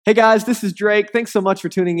Hey guys, this is Drake. Thanks so much for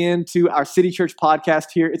tuning in to our City Church podcast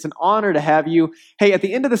here. It's an honor to have you. Hey, at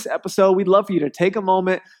the end of this episode, we'd love for you to take a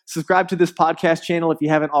moment, subscribe to this podcast channel if you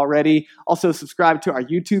haven't already. Also, subscribe to our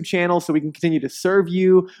YouTube channel so we can continue to serve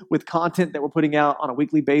you with content that we're putting out on a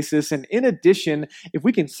weekly basis. And in addition, if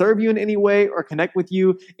we can serve you in any way or connect with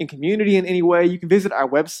you in community in any way, you can visit our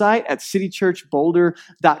website at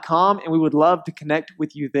citychurchboulder.com, and we would love to connect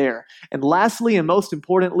with you there. And lastly, and most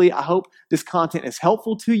importantly, I hope this content is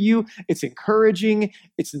helpful to you. It's encouraging,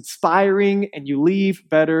 it's inspiring, and you leave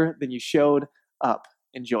better than you showed up.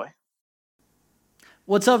 Enjoy.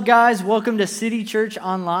 What's up, guys? Welcome to City Church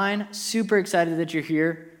Online. Super excited that you're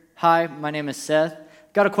here. Hi, my name is Seth.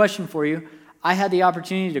 Got a question for you. I had the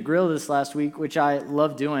opportunity to grill this last week, which I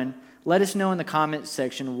love doing. Let us know in the comments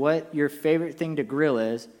section what your favorite thing to grill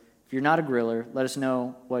is. If you're not a griller, let us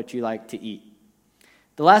know what you like to eat.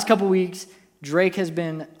 The last couple weeks, Drake has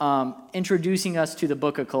been introducing us to the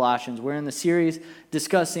book of Colossians. We're in the series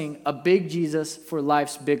discussing a big Jesus for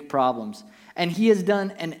life's big problems. And he has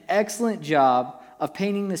done an excellent job of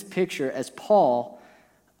painting this picture as Paul,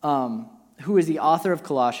 who is the author of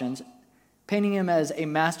Colossians, painting him as a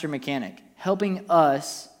master mechanic, helping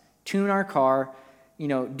us tune our car,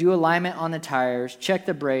 do alignment on the tires, check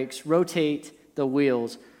the brakes, rotate the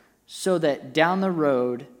wheels, so that down the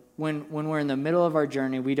road, when we're in the middle of our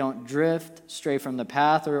journey, we don't drift, stray from the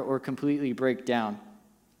path, or completely break down.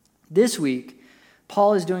 This week,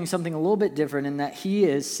 Paul is doing something a little bit different in that he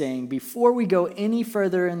is saying, before we go any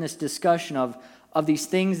further in this discussion of these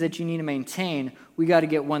things that you need to maintain, we got to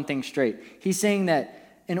get one thing straight. He's saying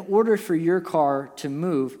that in order for your car to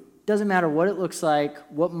move, doesn't matter what it looks like,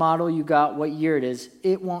 what model you got, what year it is,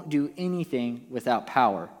 it won't do anything without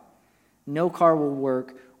power. No car will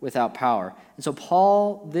work without power. And so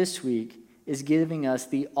Paul this week is giving us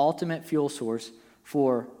the ultimate fuel source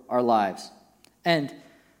for our lives. And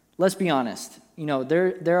let's be honest,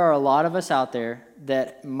 there are a lot of us out there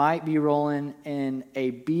that might be rolling in a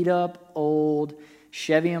beat up old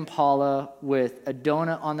Chevy Impala with a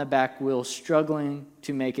donut on the back wheel, struggling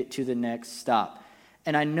to make it to the next stop.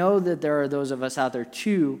 And I know that there are those of us out there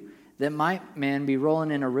too that might, be rolling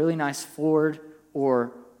in a really nice Ford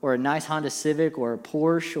or a nice Honda Civic or a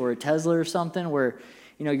Porsche or a Tesla or something where,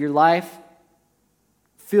 your life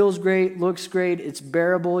feels great, looks great, it's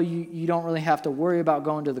bearable. You don't really have to worry about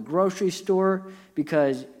going to the grocery store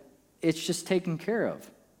because it's just taken care of.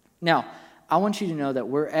 Now, I want you to know that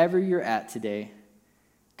wherever you're at today,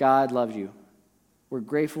 God loves you. We're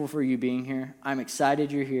grateful for you being here. I'm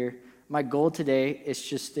excited you're here. My goal today is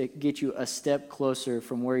just to get you a step closer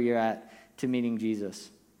from where you're at to meeting Jesus.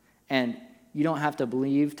 And you don't have to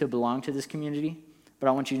believe to belong to this community, but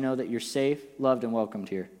I want you to know that you're safe, loved, and welcomed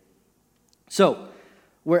here. So,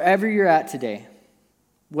 wherever you're at today,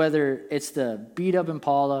 whether it's the beat-up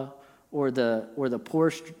Impala or the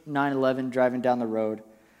Porsche 911 driving down the road,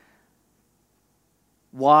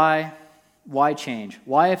 why change?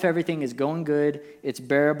 Why, if everything is going good, it's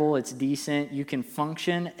bearable, it's decent, you can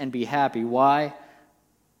function and be happy, why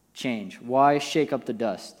change? Why shake up the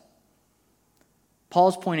dust?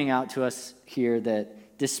 Paul's pointing out to us here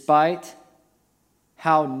that despite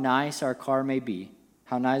how nice our car may be,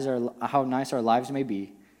 how nice our lives may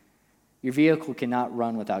be, your vehicle cannot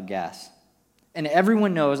run without gas. And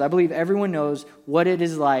everyone knows, I believe everyone knows what it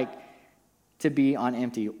is like to be on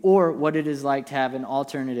empty or what it is like to have an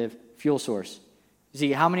alternative fuel source. You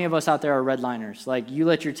see, how many of us out there are redliners? Like, you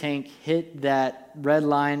let your tank hit that red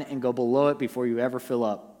line and go below it before you ever fill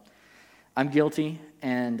up. I'm guilty,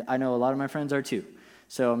 and I know a lot of my friends are too.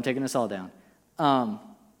 So I'm taking us all down.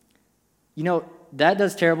 That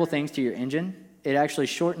does terrible things to your engine. It actually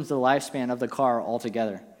shortens the lifespan of the car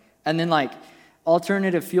altogether. And then,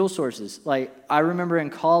 alternative fuel sources. I remember in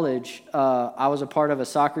college, I was a part of a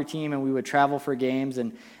soccer team, and we would travel for games,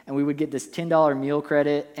 and we would get this $10 meal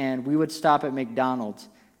credit, and we would stop at McDonald's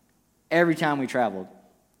every time we traveled.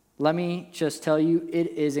 Let me just tell you,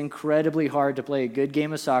 it is incredibly hard to play a good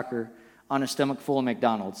game of soccer on a stomach full of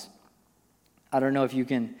McDonald's. I don't know if you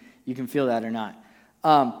can feel that or not.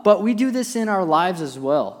 But we do this in our lives as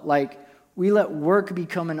well. We let work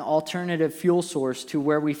become an alternative fuel source to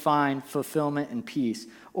where we find fulfillment and peace.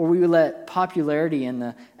 Or we let popularity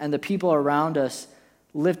and the people around us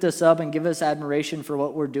lift us up and give us admiration for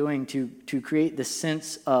what we're doing to create this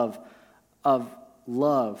sense of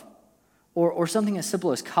love. Or something as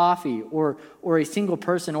simple as coffee or a single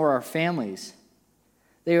person or our families.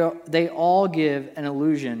 They all give an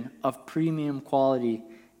illusion of premium quality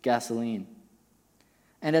gasoline.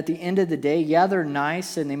 And at the end of the day, yeah, they're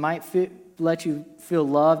nice and they might let you feel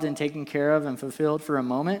loved and taken care of and fulfilled for a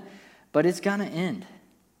moment, but it's going to end.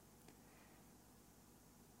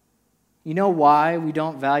 You know why we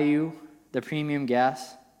don't value the premium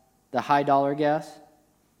gas, the high dollar gas?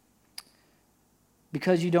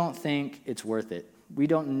 Because you don't think it's worth it. We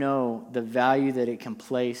don't know the value that it can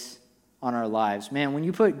place on our lives. Man, when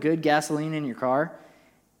you put good gasoline in your car,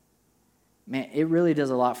 man, it really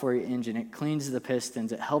does a lot for your engine. It cleans the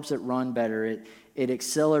pistons. It helps it run better. It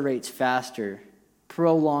accelerates faster,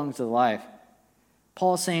 prolongs the life.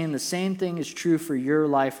 Paul's saying the same thing is true for your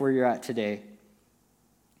life where you're at today.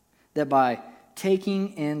 That by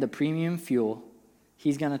taking in the premium fuel,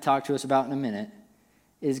 he's going to talk to us about in a minute,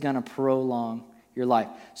 is going to prolong your life.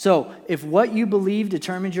 So if what you believe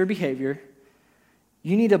determines your behavior,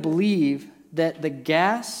 you need to believe that the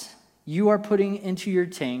gas you are putting into your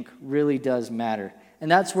tank really does matter. And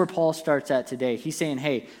that's where Paul starts at today. He's saying,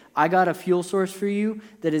 hey, I got a fuel source for you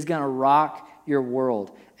that is going to rock your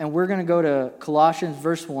world. And we're going to go to Colossians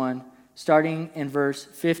verse 1, starting in verse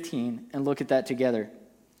 15, and look at that together.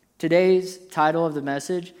 Today's title of the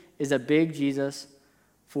message is A Big Jesus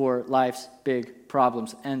for Life's Big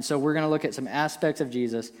Problems. And so we're going to look at some aspects of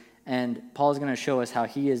Jesus, and Paul's going to show us how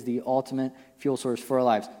he is the ultimate fuel source for our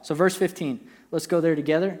lives. So verse 15, let's go there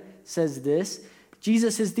together. It says this: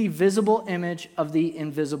 Jesus is the visible image of the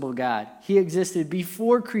invisible God. He existed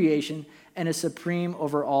before creation and is supreme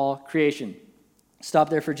over all creation.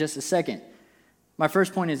 Stop there for just a second. My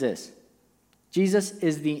first point is this: Jesus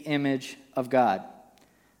is the image of God.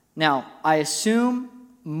 Now, I assume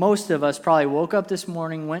most of us probably woke up this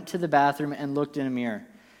morning, went to the bathroom, and looked in a mirror.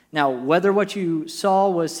 Now, whether what you saw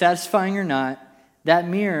was satisfying or not, that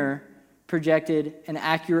mirror projected an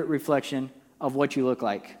accurate reflection of what you look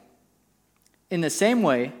like. In the same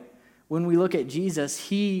way, when we look at Jesus,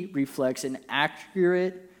 he reflects an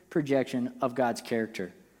accurate projection of God's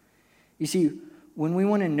character. You see, when we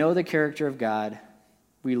want to know the character of God,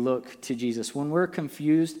 we look to Jesus. When we're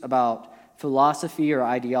confused about philosophy or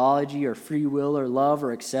ideology or free will or love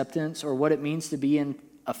or acceptance or what it means to be in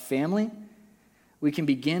a family, we can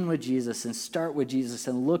begin with Jesus and start with Jesus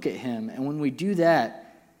and look at him. And when we do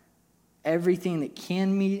that, everything that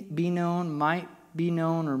can be known, might be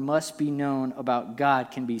known, or must be known about God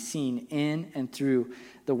can be seen in and through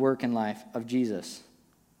the work and life of Jesus.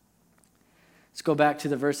 Let's go back to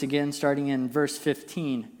the verse again, starting in verse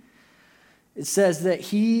 15. It says that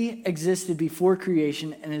he existed before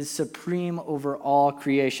creation and is supreme over all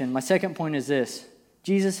creation. My second point is this: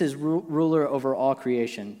 Jesus is ruler over all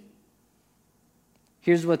creation.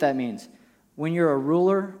 Here's what that means. When you're a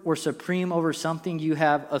ruler or supreme over something, you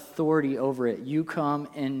have authority over it. You come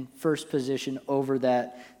in first position over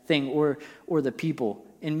that thing or the people.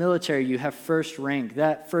 In military, you have first rank.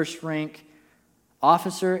 That first rank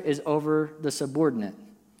officer is over the subordinate.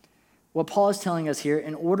 What Paul is telling us here,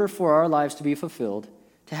 in order for our lives to be fulfilled,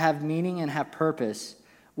 to have meaning and have purpose,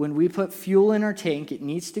 when we put fuel in our tank, it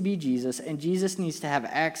needs to be Jesus, and Jesus needs to have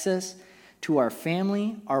access to our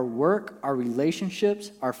family, our work, our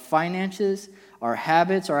relationships, our finances, our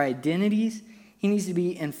habits, our identities. He needs to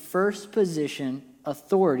be in first position,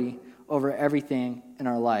 authority over everything in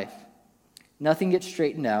our life. Nothing gets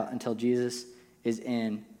straightened out until Jesus is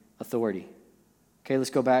in authority. Okay, let's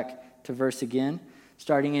go back to verse again.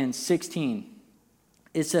 Starting in 16,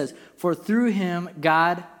 it says, "For through him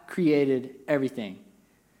God created everything."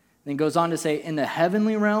 Then goes on to say, in the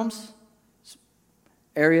heavenly realms,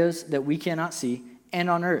 areas that we cannot see, and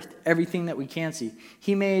on earth, everything that we can see.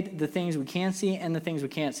 He made the things we can see and the things we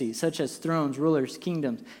can't see, such as thrones, rulers,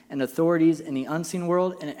 kingdoms, and authorities in the unseen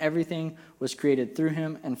world, and everything was created through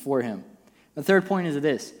him and for him. The third point is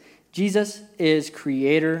this: Jesus is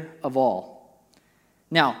creator of all.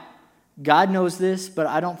 Now, God knows this, but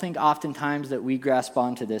I don't think oftentimes that we grasp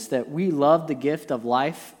onto this, that we love the gift of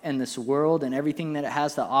life and this world and everything that it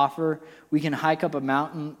has to offer. We can hike up a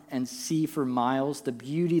mountain and see for miles the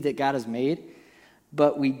beauty that God has made,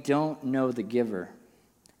 but we don't know the giver.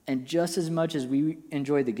 And just as much as we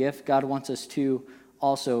enjoy the gift, God wants us to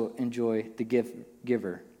also enjoy the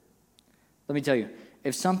giver. Let me tell you,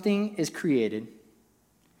 if something is created,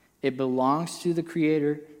 it belongs to the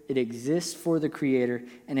Creator, it exists for the Creator,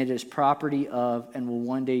 and it is property of and will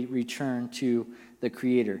one day return to the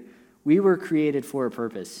Creator. We were created for a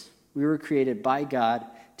purpose. We were created by God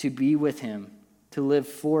to be with him, to live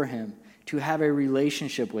for him, to have a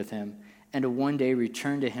relationship with him, and to one day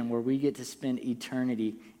return to him where we get to spend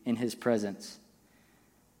eternity in his presence.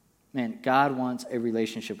 Man, God wants a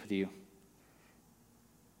relationship with you.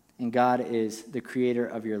 And God is the creator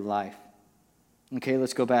of your life. Okay,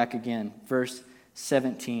 let's go back again. Verse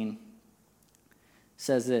 17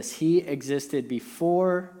 says this: he existed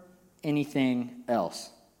before anything else.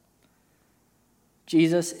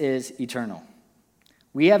 Jesus is eternal.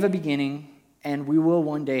 We have a beginning and we will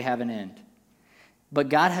one day have an end. But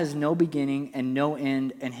God has no beginning and no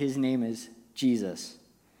end, and his name is Jesus.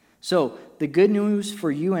 So the good news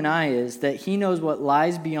for you and I is that he knows what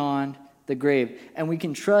lies beyond the grave, and we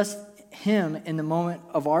can trust him in the moment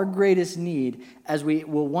of our greatest need, as we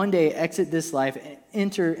will one day exit this life and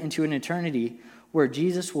enter into an eternity where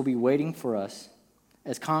Jesus will be waiting for us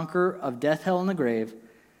as conqueror of death, hell, and the grave,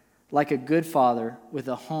 like a good father with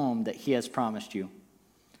a home that he has promised you.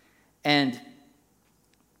 And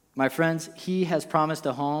my friends, he has promised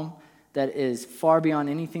a home that is far beyond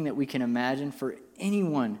anything that we can imagine for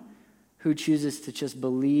anyone who chooses to just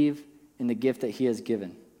believe in the gift that he has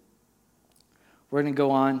given. We're going to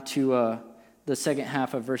go on to the second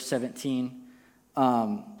half of verse 17,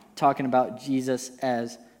 talking about Jesus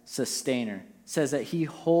as sustainer. It says that he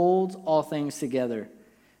holds all things together.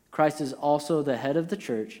 Christ is also the head of the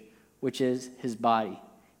church, which is his body.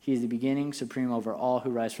 He is the beginning, supreme over all who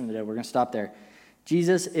rise from the dead. We're going to stop there.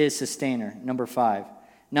 Jesus is sustainer. Number 5.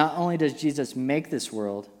 Not only does Jesus make this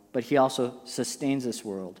world, but he also sustains this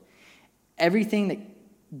world. Everything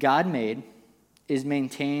that God made is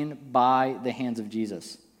maintained by the hands of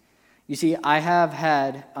Jesus. You see, I have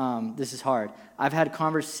had, this is hard, I've had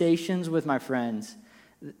conversations with my friends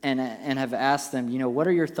and have asked them, what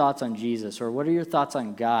are your thoughts on Jesus, or what are your thoughts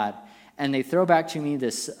on God? And they throw back to me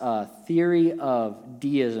this theory of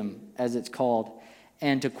deism, as it's called.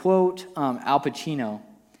 And to quote Al Pacino,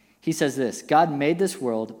 he says this: God made this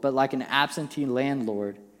world, but like an absentee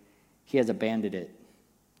landlord, he has abandoned it.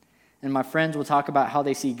 And my friends will talk about how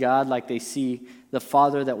they see God like they see the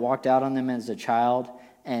father that walked out on them as a child,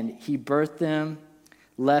 and he birthed them,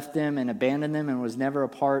 left them, and abandoned them, and was never a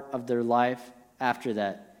part of their life after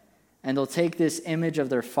that. And they'll take this image of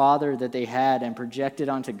their father that they had and project it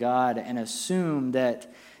onto God and assume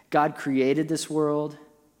that God created this world,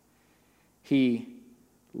 he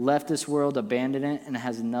left this world, abandoned it, and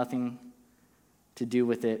has nothing to do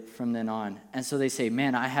with it from then on. And so they say,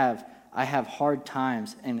 man, I have hard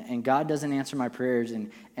times, and God doesn't answer my prayers,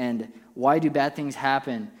 and why do bad things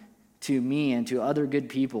happen to me and to other good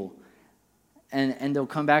people? And they'll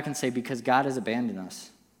come back and say, because God has abandoned us.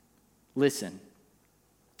 Listen,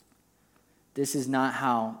 this is not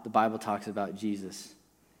how the Bible talks about Jesus.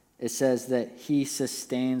 It says that he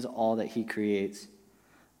sustains all that he creates.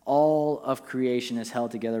 All of creation is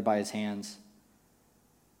held together by his hands.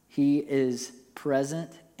 He is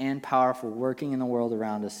present and powerful, working in the world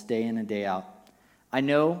around us day in and day out. I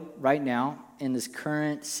know right now, in this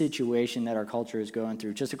current situation that our culture is going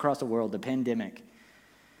through, just across the world, the pandemic,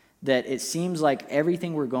 that it seems like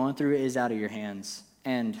everything we're going through is out of your hands.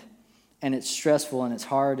 And it's stressful, and it's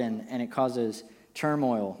hard, and it causes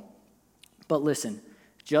turmoil. But listen,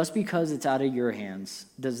 just because it's out of your hands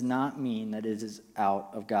does not mean that it is out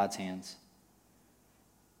of God's hands.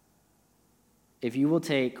 If you will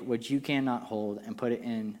take what you cannot hold and put it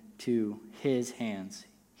into his hands,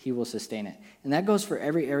 he will sustain it. And that goes for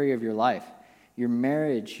every area of your life. Your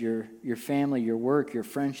marriage, your family, your work, your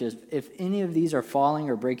friendships. If any of these are falling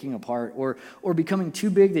or breaking apart or becoming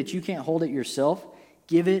too big that you can't hold it yourself,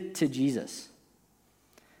 give it to Jesus.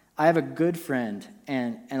 I have a good friend,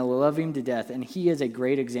 and I love him to death, and he is a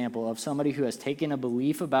great example of somebody who has taken a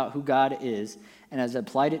belief about who God is and has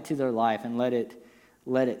applied it to their life and let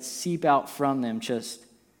it seep out from them, just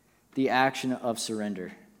the action of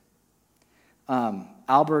surrender.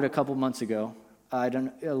 Albert, a couple months ago, a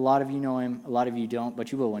lot of you know him, a lot of you don't,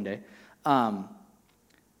 but you will one day,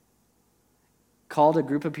 called a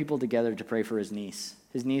group of people together to pray for his niece.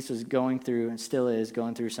 His niece was going through, and still is,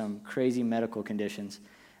 going through some crazy medical conditions.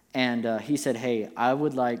 And he said, hey, I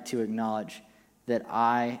would like to acknowledge that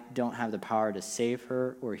I don't have the power to save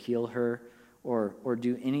her or heal her or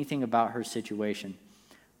do anything about her situation.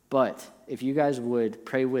 But if you guys would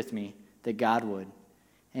pray with me, that God would.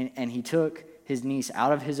 And he took his niece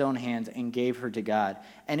out of his own hands and gave her to God.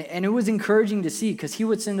 And it was encouraging to see, because he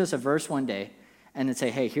would send us a verse one day and then say,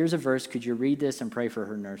 hey, here's a verse. Could you read this and pray for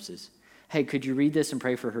her nurses? Hey, could you read this and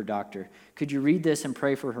pray for her doctor? Could you read this and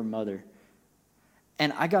pray for her mother?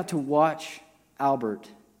 And I got to watch Albert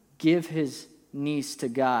give his niece to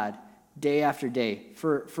God day after day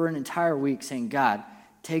for an entire week, saying, God,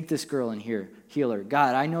 take this girl and heal her.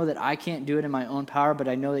 God, I know that I can't do it in my own power, but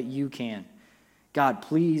I know that you can. God,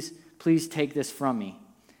 please take this from me.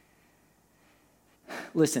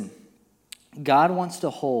 Listen, God wants to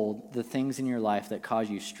hold the things in your life that cause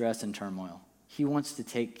you stress and turmoil. He wants to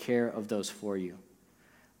take care of those for you.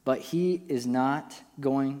 But he is not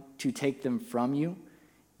going to take them from you.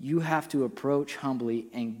 You have to approach humbly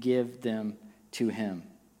and give them to him.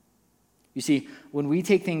 You see, when we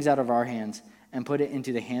take things out of our hands and put it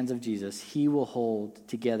into the hands of Jesus, he will hold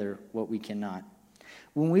together what we cannot.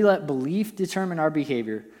 When we let belief determine our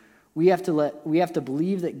behavior, we have to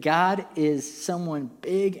believe that God is someone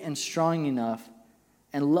big and strong enough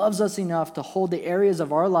and loves us enough to hold the areas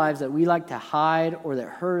of our lives that we like to hide or that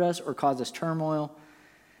hurt us or cause us turmoil.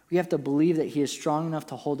 We have to believe that he is strong enough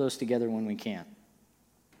to hold us together when we can't.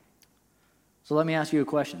 So let me ask you a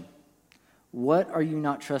question. What are you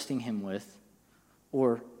not trusting him with,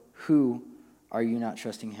 or who are you not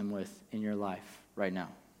trusting him with in your life right now?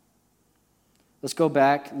 Let's go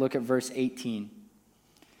back, look at verse 18.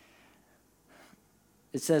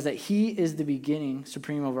 It says that he is the beginning,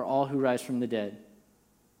 supreme over all who rise from the dead.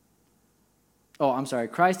 Oh, I'm sorry.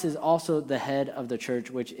 Christ is also the head of the church,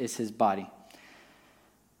 which is his body.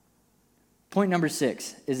 Point number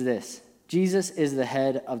 6 is this. Jesus is the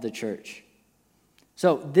head of the church.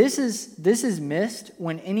 So this is missed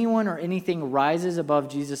when anyone or anything rises above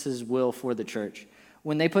Jesus' will for the church.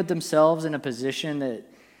 When they put themselves in a position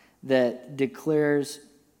that declares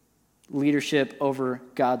leadership over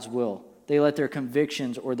God's will. They let their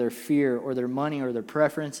convictions or their fear or their money or their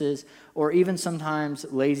preferences or even sometimes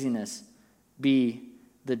laziness be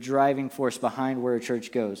the driving force behind where a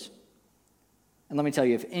church goes. And let me tell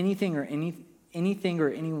you, if anything or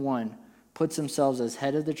anyone puts themselves as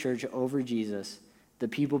head of the church over Jesus, the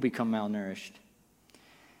people become malnourished.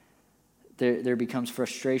 There becomes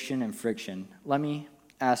frustration and friction. Let me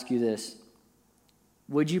ask you this.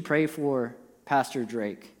 Would you pray for Pastor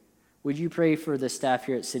Drake? Would you pray for the staff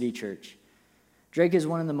here at City Church? Drake is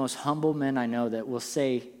one of the most humble men I know that will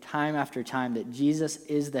say time after time that Jesus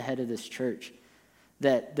is the head of this church,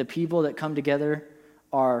 that the people that come together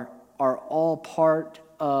are all part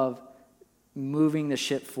of moving the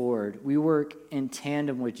ship forward. We work in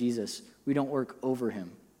tandem with Jesus. We don't work over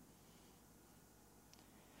him.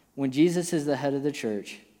 When Jesus is the head of the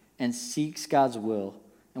church and seeks God's will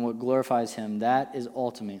and what glorifies him, that is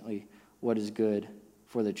ultimately what is good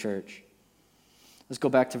for the church. Let's go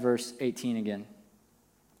back to verse 18 again.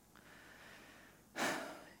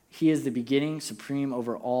 He is the beginning, supreme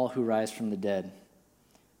over all who rise from the dead.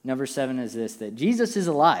 Number 7 is this, that Jesus is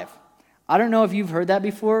alive. I don't know if you've heard that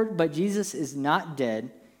before, but Jesus is not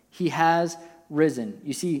dead. He has risen.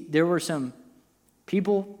 You see, there were some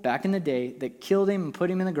people back in the day that killed him and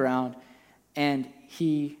put him in the ground, and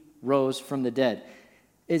he rose from the dead.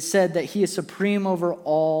 It said that he is supreme over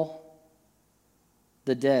all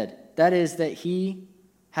the dead. That is, that he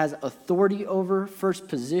has authority over, first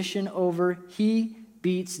position over. He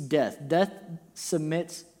beats death. Death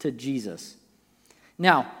submits to Jesus.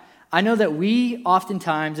 Now, I know that we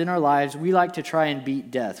oftentimes in our lives, we like to try and beat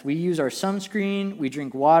death. We use our sunscreen, we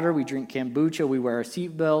drink water, we drink kombucha, we wear our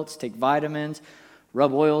seatbelts, take vitamins,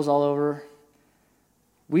 rub oils all over.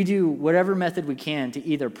 We do whatever method we can to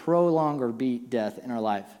either prolong or beat death in our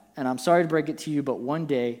life. And I'm sorry to break it to you, but one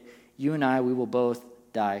day, you and I, we will both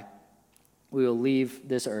die. We will leave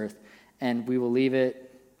this earth, and we will leave it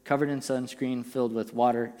covered in sunscreen, filled with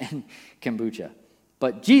water and kombucha.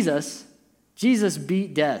 But Jesus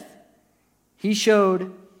beat death.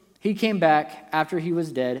 He came back after he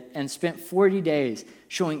was dead and spent 40 days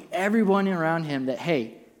showing everyone around him that,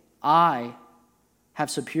 hey, I have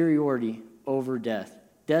superiority over death.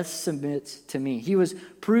 Death submits to me. He was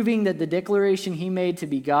proving that the declaration he made to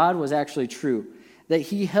be God was actually true, that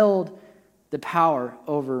he held the power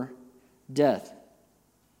over death.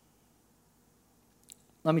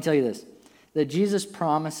 Let me tell you this, that Jesus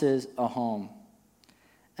promises a home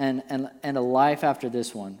and a life after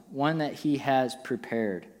this one that he has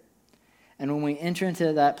prepared. And when we enter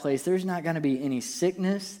into that place, there's not going to be any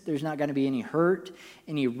sickness, there's not going to be any hurt,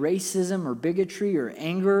 any racism or bigotry or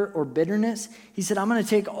anger or bitterness. He said, I'm going to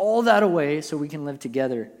take all that away so we can live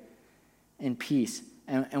together in peace.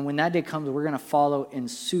 And when that day comes, we're going to follow in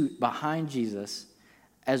suit behind Jesus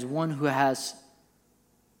as one who has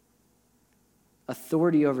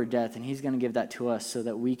authority over death, and he's going to give that to us so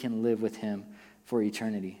that we can live with him for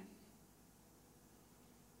eternity.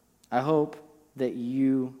 I hope that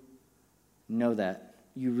you know that.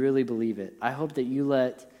 You really believe it. I hope that you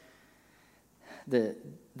let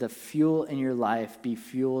the fuel in your life be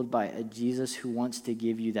fueled by a Jesus who wants to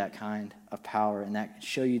give you that kind of power and that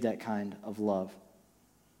show you that kind of love.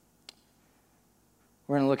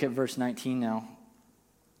 We're going to look at verse 19 now.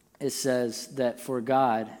 It says that for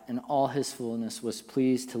God in all his fullness was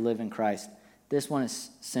pleased to live in Christ. This one is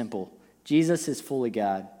simple. Jesus is fully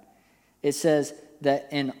God. It says that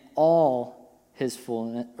in all his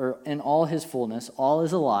fullness, all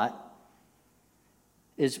is a lot,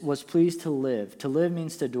 was pleased to live. To live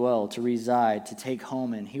means to dwell, to reside, to take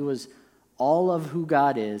home in. All of who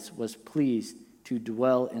God is was pleased to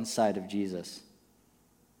dwell inside of Jesus.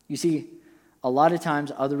 You see, a lot of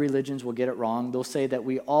times other religions will get it wrong. They'll say that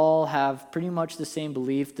we all have pretty much the same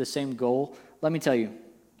belief, the same goal. Let me tell you,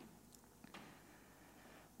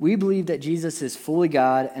 we believe that Jesus is fully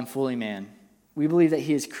God and fully man. We believe that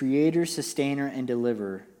he is creator, sustainer, and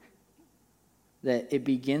deliverer. That it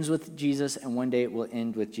begins with Jesus and one day it will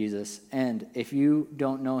end with Jesus. And if you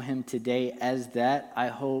don't know him today as that, I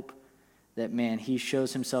hope that, man, he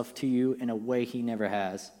shows himself to you in a way he never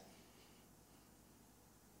has.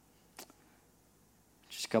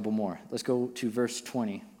 Just a couple more. Let's go to verse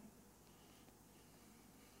 20.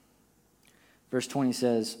 Verse 20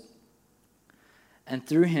 says, "And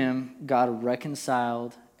through him God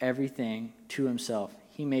reconciled everything to himself.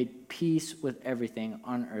 He made peace with everything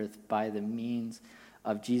on earth by the means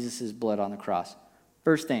of Jesus' blood on the cross."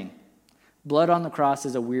 First thing, blood on the cross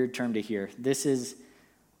is a weird term to hear. This is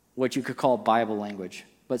what you could call Bible language.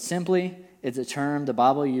 But simply, it's a term the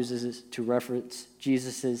Bible uses to reference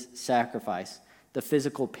Jesus' sacrifice, the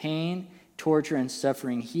physical pain, torture, and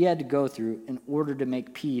suffering he had to go through in order to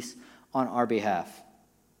make peace on our behalf.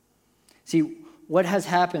 See, what has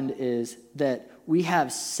happened is that we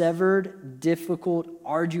have severed, difficult,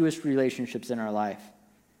 arduous relationships in our life.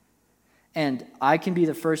 And I can be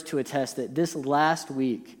the first to attest that this last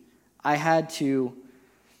week, I had to,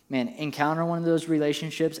 encounter one of those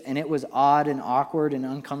relationships, and it was odd and awkward and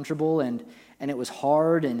uncomfortable, and it was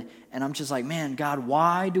hard, and I'm just like, man, God,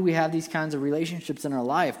 why do we have these kinds of relationships in our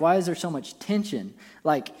life? Why is there so much tension?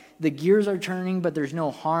 Like, the gears are turning, but there's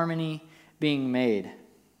no harmony being made.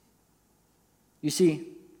 You see,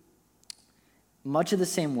 much of the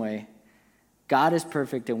same way, God is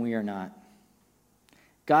perfect and we are not.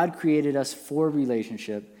 God created us for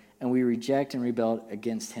relationship, and we reject and rebel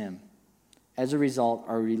against him. As a result,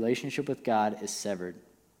 our relationship with God is severed,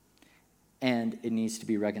 and it needs to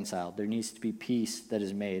be reconciled. There needs to be peace that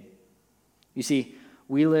is made. You see,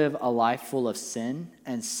 we live a life full of sin,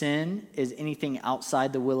 and sin is anything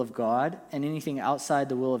outside the will of God, and anything outside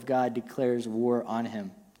the will of God declares war on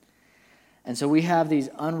him. And so we have these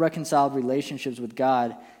unreconciled relationships with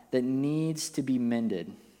God that needs to be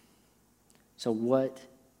mended. So what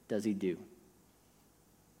does he do?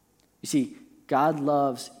 You see, God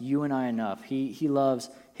loves you and I enough. He loves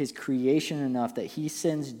his creation enough that he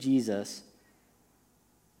sends Jesus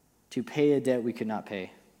to pay a debt we could not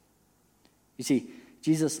pay. You see,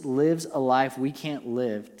 Jesus lives a life we can't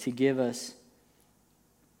live to give us,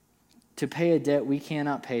 to pay a debt we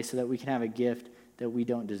cannot pay so that we can have a gift that we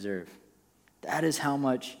don't deserve. That is how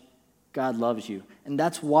much God loves you. And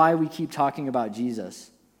that's why we keep talking about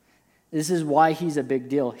Jesus. This is why he's a big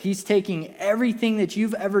deal. He's taking everything that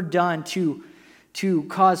you've ever done to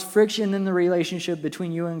cause friction in the relationship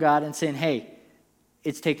between you and God and saying, hey,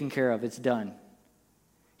 it's taken care of, it's done.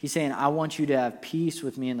 He's saying, I want you to have peace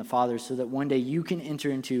with me and the Father so that one day you can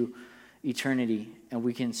enter into eternity and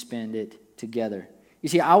we can spend it together. You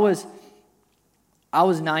see, I was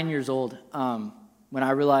 9 years old when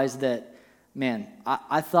I realized that,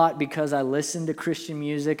 I thought because I listened to Christian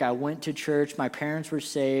music, I went to church, my parents were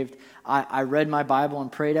saved, I read my Bible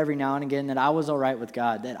and prayed every now and again, that I was all right with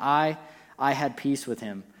God, that I had peace with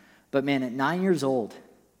him. But at 9 years old,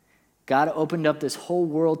 God opened up this whole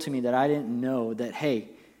world to me that I didn't know, that, hey,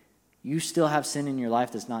 you still have sin in your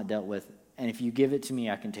life that's not dealt with, and if you give it to me,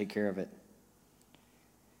 I can take care of it.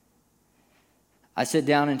 I sat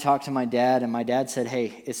down and talked to my dad, and my dad said,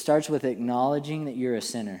 hey, it starts with acknowledging that you're a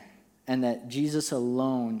sinner and that Jesus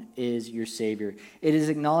alone is your Savior. It is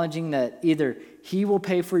acknowledging that either he will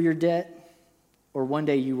pay for your debt or one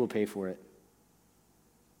day you will pay for it.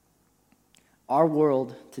 Our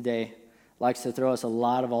world today likes to throw us a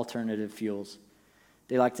lot of alternative fuels.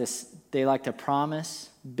 They like to promise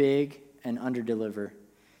big and underdeliver.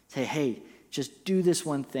 Say, hey, just do this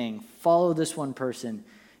one thing, follow this one person,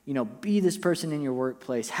 be this person in your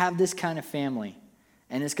workplace, have this kind of family,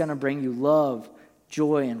 and it's going to bring you love,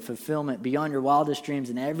 joy, and fulfillment beyond your wildest dreams.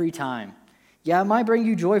 And every time, it might bring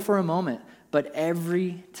you joy for a moment, but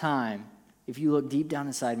every time, if you look deep down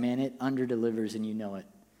inside, it underdelivers and you know it.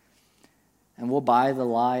 And we'll buy the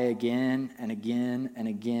lie again and again and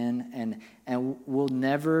again, and we'll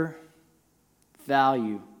never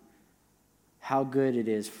value how good it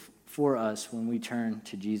is for us when we turn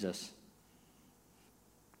to Jesus.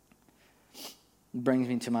 It brings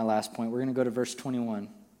me to my last point. We're going to go to verse 21.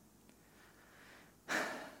 It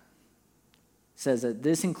says that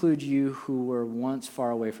this includes you who were once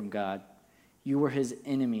far away from God. You were his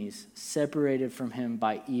enemies, separated from him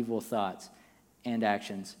by evil thoughts and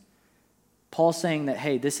actions. Paul's saying that,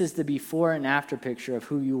 hey, this is the before and after picture of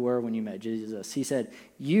who you were when you met Jesus. He said,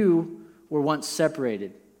 you were once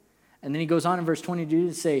separated. And then he goes on in verse 22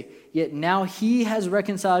 to say, yet now he has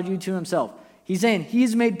reconciled you to himself. He's saying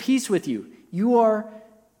he's made peace with you. You are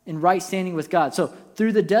in right standing with God. So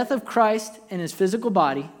through the death of Christ in his physical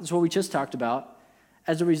body, that's what we just talked about,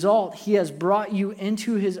 as a result, he has brought you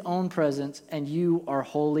into his own presence, and you are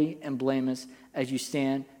holy and blameless as you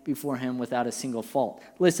stand before him without a single fault.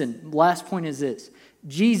 Listen, last point is this.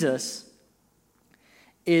 Jesus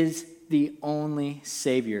is the only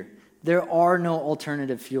Savior. There are no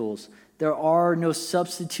alternative fuels. There are no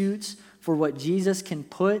substitutes for what Jesus can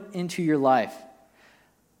put into your life.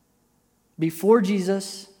 Before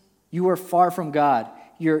Jesus, you were far from God.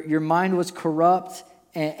 Your mind was corrupt,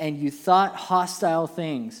 and you thought hostile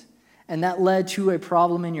things. And that led to a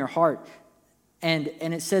problem in your heart. And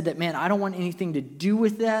it said that, man, I don't want anything to do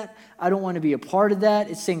with that. I don't want to be a part of that.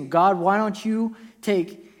 It's saying, God, why don't you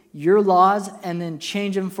take your laws and then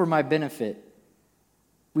change them for my benefit?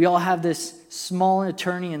 We all have this small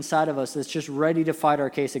attorney inside of us that's just ready to fight our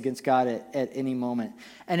case against God at any moment.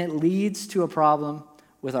 And it leads to a problem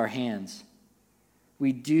with our hands.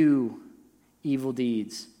 We do evil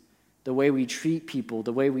deeds. The way we treat people,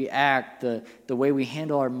 the way we act, the way we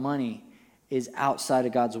handle our money is outside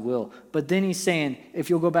of God's will. But then he's saying, if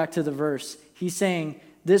you'll go back to the verse, he's saying,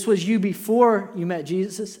 this was you before you met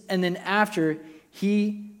Jesus, and then after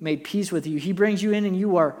he made peace with you. He brings you in and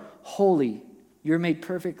you are holy. You're made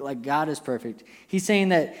perfect like God is perfect. He's saying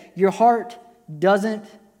that your heart doesn't,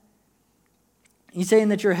 he's saying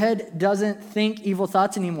that your head doesn't think evil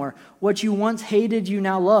thoughts anymore. What you once hated, you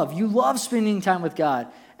now love. You love spending time with God.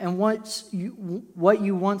 And what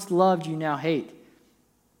you once loved, you now hate.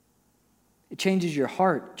 It changes your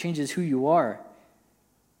heart, changes who you are.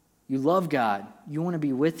 You love God. You want to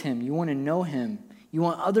be with him. You want to know him. You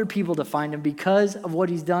want other people to find him because of what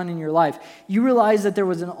he's done in your life. You realize that there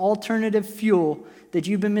was an alternative fuel that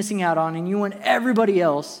you've been missing out on, and you want everybody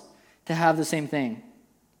else to have the same thing.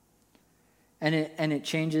 And it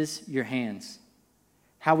changes your hands,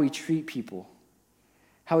 how we treat people,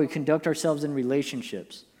 how we conduct ourselves in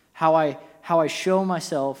relationships, how I show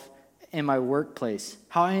myself in my workplace,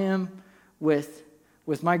 how I am with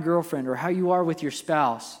my girlfriend, or how you are with your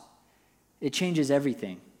spouse. It changes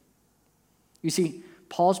everything. You see,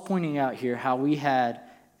 Paul's pointing out here how we had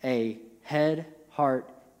a head, heart,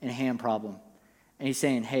 and hand problem. And he's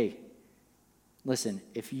saying, hey, listen,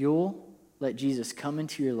 if you'll let Jesus come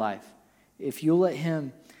into your life, if you'll let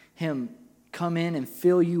him come in and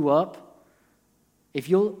fill you up, if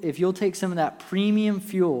you'll take some of that premium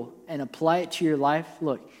fuel and apply it to your life,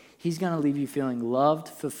 look, he's going to leave you feeling loved,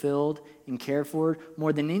 fulfilled, and cared for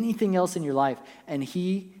more than anything else in your life. And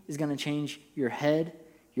he is going to change your head,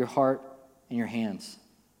 your heart, and your hands.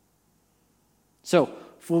 So,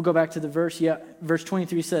 if we'll go back to the verse, verse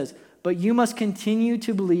 23 says, but you must continue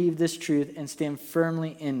to believe this truth and stand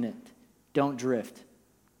firmly in it. Don't drift.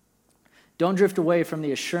 Don't drift away from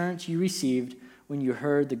the assurance you received when you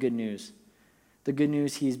heard the good news. The good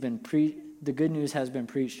news has been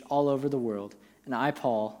preached all over the world, and I,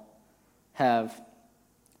 Paul, have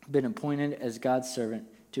been appointed as God's servant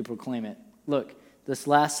to proclaim it. Look, this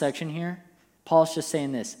last section here, Paul's just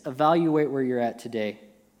saying this: evaluate where you're at today.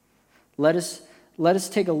 Let us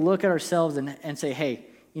take a look at ourselves and say, hey,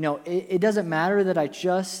 it doesn't matter that I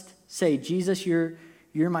just say, Jesus, you're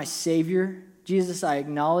my Savior. Jesus, I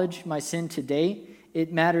acknowledge my sin today.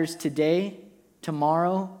 It matters today,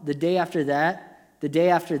 tomorrow, the day after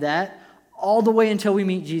that, all the way until we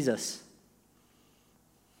meet Jesus.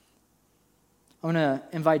 I'm going to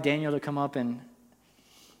invite Daniel to come up and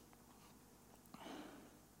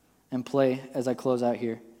play as I close out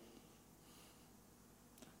here.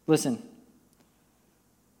 Listen,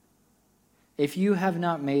 if you have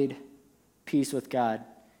not made peace with God,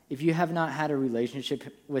 if you have not had a relationship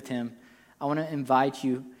with him, I want to invite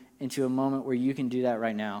you into a moment where you can do that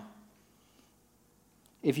right now.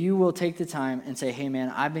 If you will take the time and say, hey man,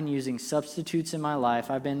 I've been using substitutes in my life.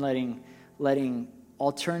 I've been letting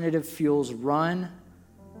alternative fuels run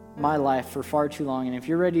my life for far too long. And if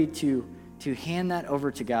you're ready to hand that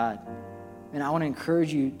over to God, and I want to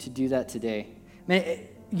encourage you to do that today. Man,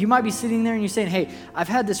 you might be sitting there and you're saying, hey, I've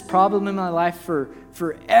had this problem in my life for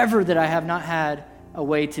forever that I have not had a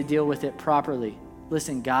way to deal with it properly.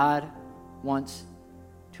 Listen, God wants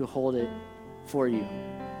to hold it for you,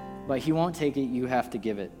 but he won't take it. You have to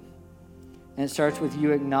give it. And it starts with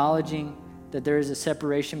you acknowledging that there is a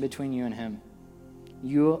separation between you and him.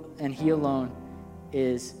 You and he alone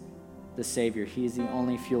is the Savior. He is the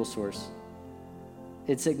only fuel source.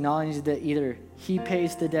 It's acknowledging that either he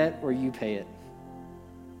pays the debt or you pay it.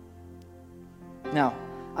 Now,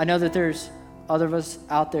 I know that there's other of us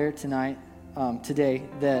out there today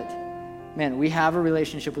that man, we have a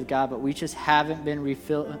relationship with God, but we just haven't been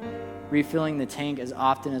refilling the tank as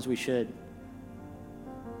often as we should.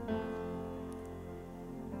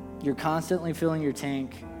 You're constantly filling your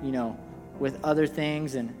tank, with other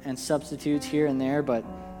things and substitutes here and there, but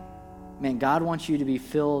man, God wants you to be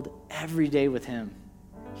filled every day with him.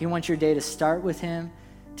 He wants your day to start with him,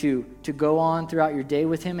 to go on throughout your day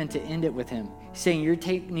with him, and to end it with him. He's saying your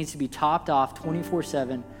tank needs to be topped off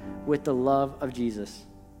 24/7 with the love of Jesus.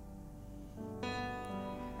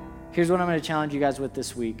 Here's what I'm going to challenge you guys with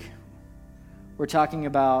this week. We're talking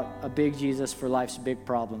about a big Jesus for life's big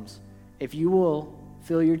problems. If you will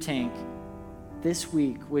fill your tank this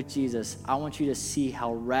week with Jesus, I want you to see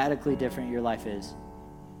how radically different your life is.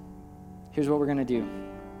 Here's what we're going to do.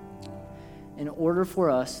 In order for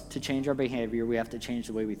us to change our behavior, we have to change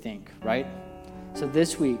the way we think, right? So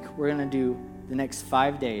this week, we're going to do the next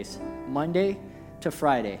 5 days, Monday to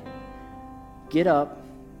Friday. Get up,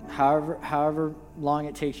 however long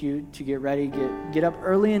it takes you to get ready. Get up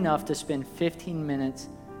early enough to spend 15 minutes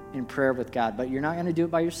in prayer with God, but you're not going to do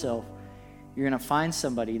it by yourself. You're going to find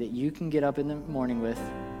somebody that you can get up in the morning with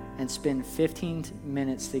and spend 15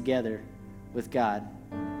 minutes together with God.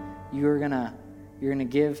 You're going to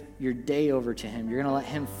give your day over to him. You're going to let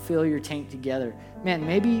him fill your tank together. Man,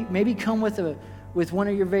 maybe come with one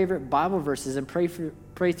of your favorite Bible verses and pray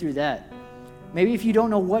through that. Maybe if you don't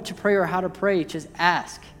know what to pray or how to pray, just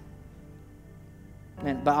ask.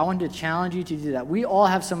 Man, but I wanted to challenge you to do that. We all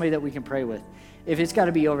have somebody that we can pray with. If it's got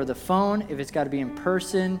to be over the phone, if it's got to be in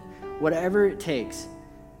person, whatever it takes.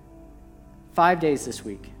 5 days this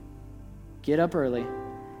week. Get up early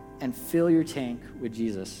and fill your tank with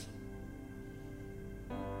Jesus.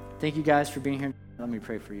 Thank you guys for being here. Let me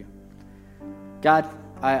pray for you. God,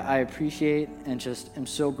 I appreciate and just am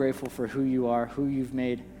so grateful for who you are, who you've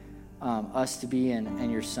made us to be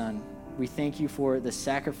and your son. We thank you for the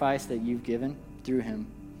sacrifice that you've given through him.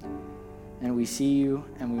 And we see you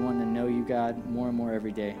and we want to know you, God, more and more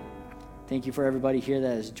every day. Thank you for everybody here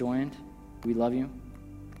that has joined. We love you.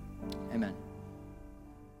 Amen.